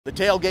The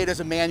tailgate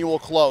is a manual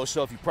close,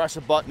 so if you press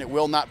a button, it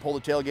will not pull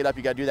the tailgate up.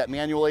 You got to do that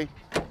manually.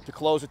 To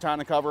close the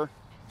tonneau cover,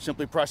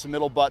 simply press the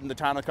middle button, the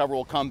tonneau cover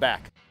will come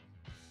back.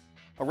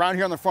 Around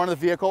here on the front of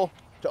the vehicle,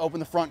 to open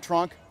the front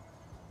trunk,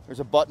 there's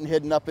a button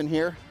hidden up in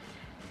here.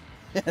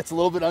 It's a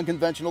little bit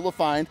unconventional to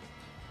find.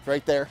 It's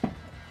right there.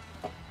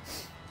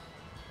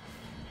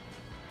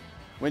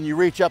 When you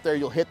reach up there,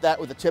 you'll hit that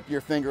with the tip of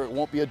your finger. It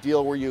won't be a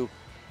deal where you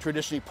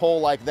traditionally pull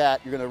like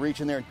that. You're going to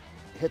reach in there and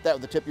hit that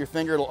with the tip of your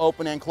finger. It'll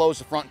open and close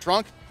the front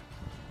trunk.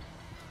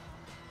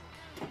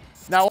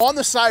 Now on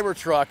the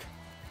Cybertruck,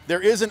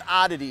 there is an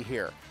oddity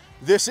here.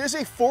 This is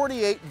a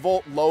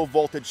 48-volt low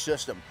voltage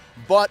system,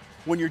 but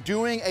when you're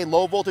doing a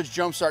low voltage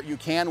jump start, you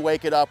can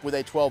wake it up with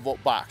a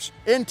 12-volt box.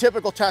 In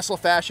typical Tesla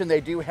fashion,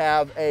 they do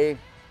have a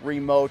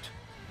remote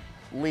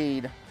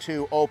lead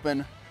to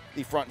open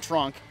the front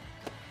trunk.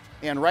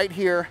 And right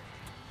here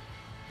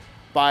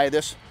by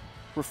this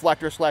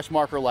reflector /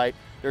 marker light,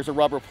 there's a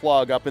rubber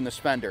plug up in this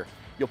fender.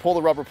 You'll pull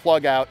the rubber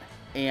plug out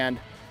and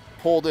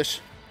pull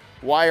this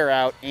wire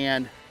out,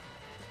 and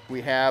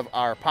we have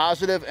our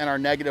positive and our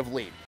negative lead.